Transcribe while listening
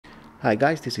Hi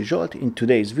guys, this is Zsolt. In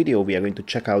today's video we are going to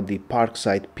check out the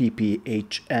Parkside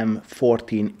PPHM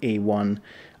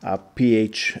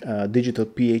 14A1 digital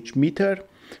pH meter.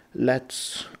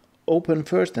 Let's open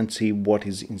first and see what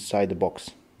is inside the box.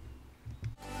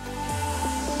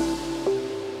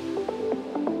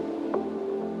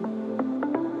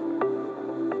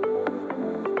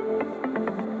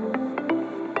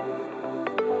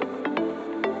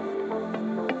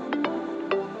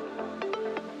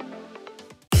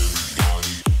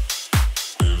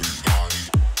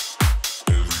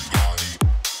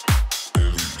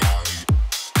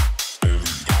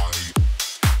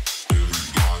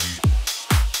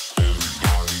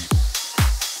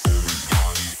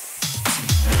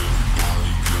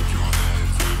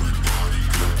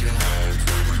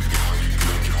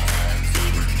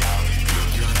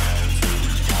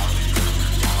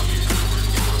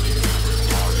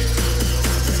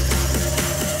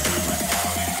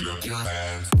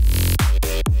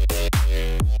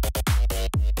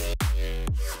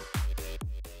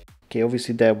 Okay,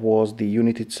 obviously there was the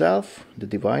unit itself, the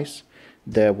device,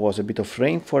 there was a bit of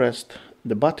rainforest,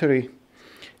 the battery,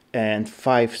 and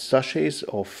 5 sachets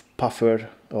of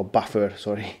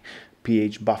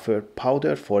pH buffer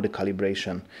powder for the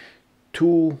calibration.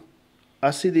 2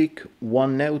 acidic,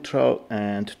 1 neutral,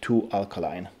 and 2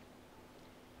 alkaline.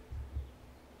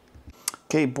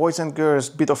 Okay, boys and girls,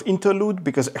 bit of interlude,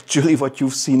 because actually what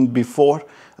you've seen before,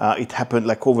 it happened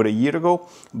like over a year ago,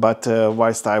 but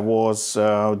whilst I was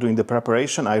doing the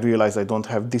preparation, I realized I don't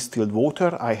have distilled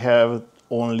water. I have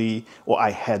only, or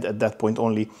I had at that point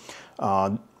only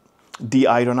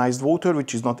deionized water,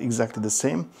 which is not exactly the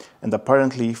same. And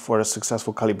apparently for a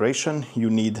successful calibration, you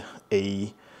need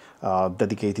a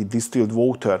dedicated distilled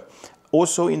water.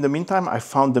 Also, in the meantime, I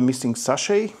found the missing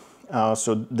sachet.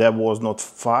 So there was not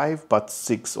 5 but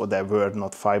 6, or there were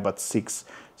not 5 but 6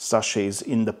 sachets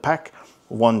in the pack.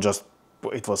 One just,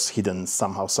 it was hidden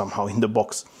somehow in the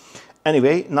box.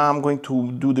 Anyway, now I'm going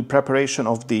to do the preparation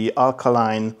of the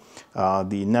alkaline,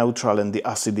 the neutral and the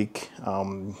acidic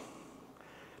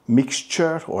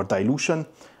mixture or dilution,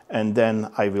 and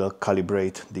then I will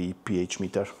calibrate the pH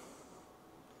meter.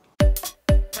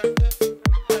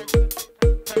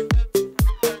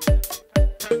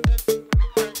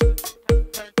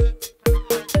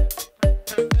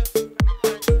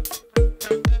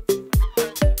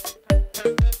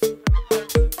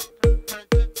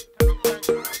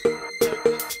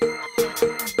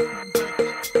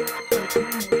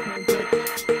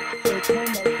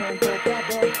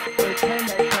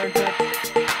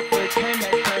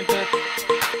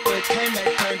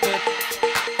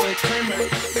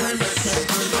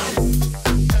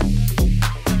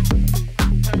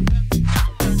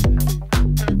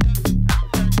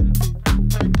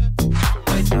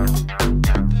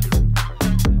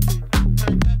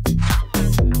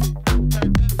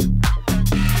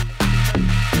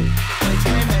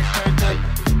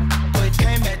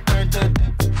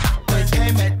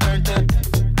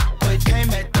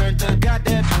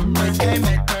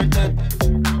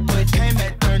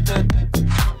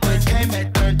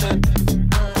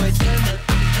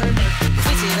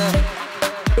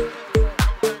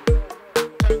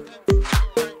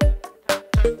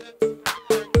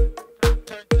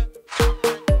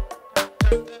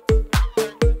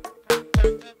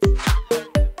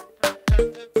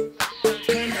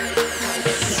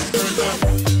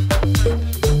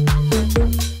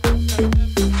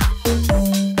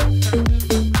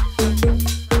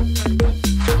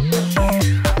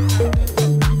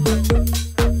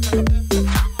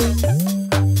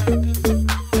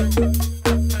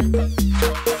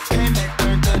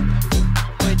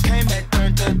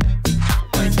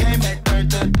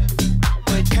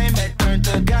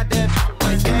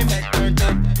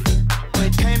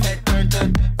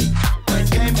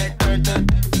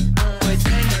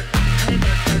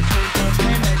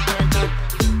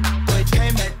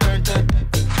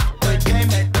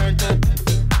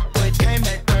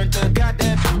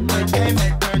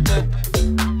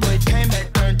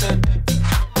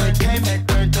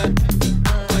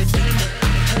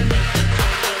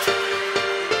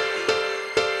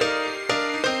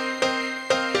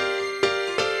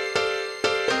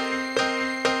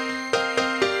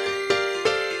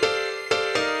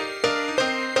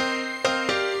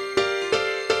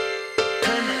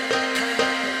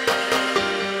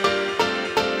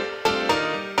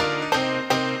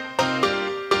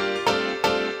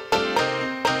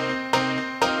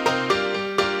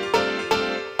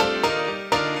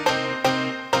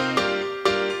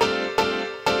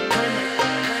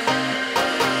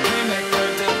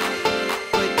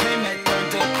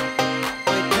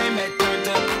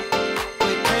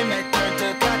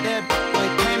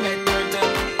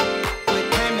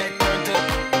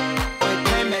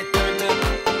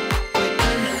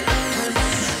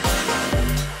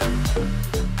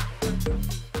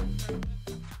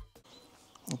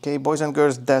 Okay, boys and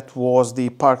girls, that was the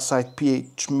Parkside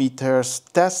pH meters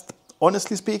test.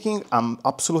 Honestly speaking, I'm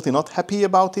absolutely not happy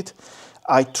about it.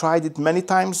 I tried it many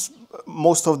times.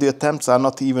 Most of the attempts are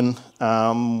not even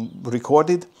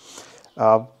recorded.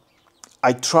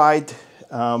 I tried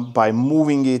by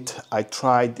moving it. I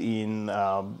tried in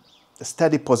a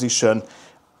steady position.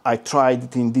 I tried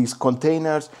it in these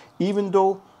containers. Even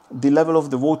though the level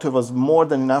of the water was more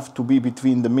than enough to be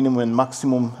between the minimum and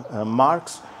maximum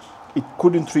marks, it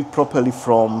couldn't read properly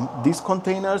from these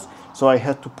containers, so I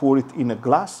had to pour it in a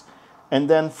glass. And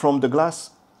then from the glass,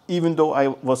 even though I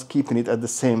was keeping it at the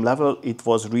same level, it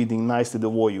was reading nicely the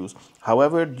values.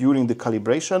 However, during the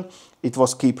calibration, it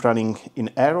was keep running in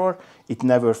error. It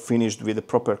never finished with the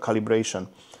proper calibration.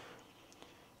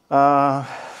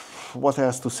 What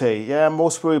else to say? Yeah,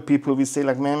 most people will say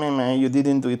like, man, you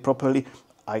didn't do it properly.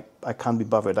 I can't be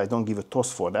bothered. I don't give a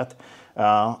toss for that.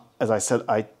 As I said,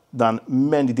 I done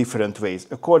many different ways.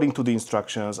 According to the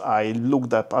instructions, I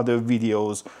looked up other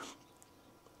videos.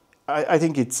 I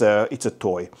think it's a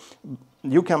toy.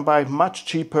 You can buy much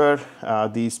cheaper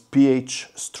these pH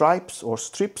stripes or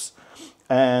strips,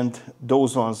 and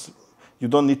those ones, you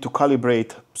don't need to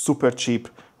calibrate, super cheap,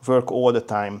 work all the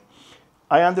time.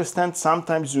 I understand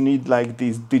sometimes you need like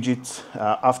these digits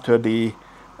after the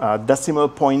decimal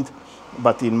point,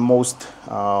 but in most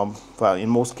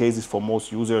cases, for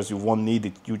most users, you won't need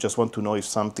it. You just want to know if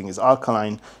something is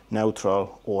alkaline,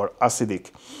 neutral, or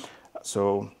acidic.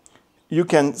 So you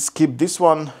can skip this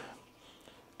one.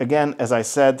 Again, as I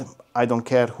said, I don't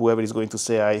care whoever is going to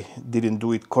say I didn't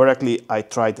do it correctly. I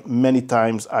tried many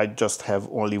times. I just have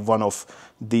only one of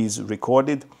these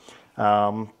recorded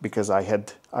because I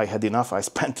had enough. I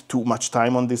spent too much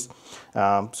time on this,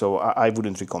 so I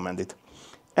wouldn't recommend it.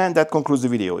 And that concludes the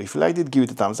video. If you liked it, give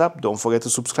it a thumbs up. Don't forget to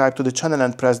subscribe to the channel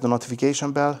and press the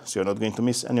notification bell so you're not going to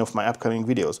miss any of my upcoming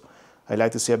videos. I'd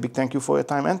like to say a big thank you for your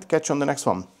time and catch you on the next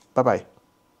one. Bye bye.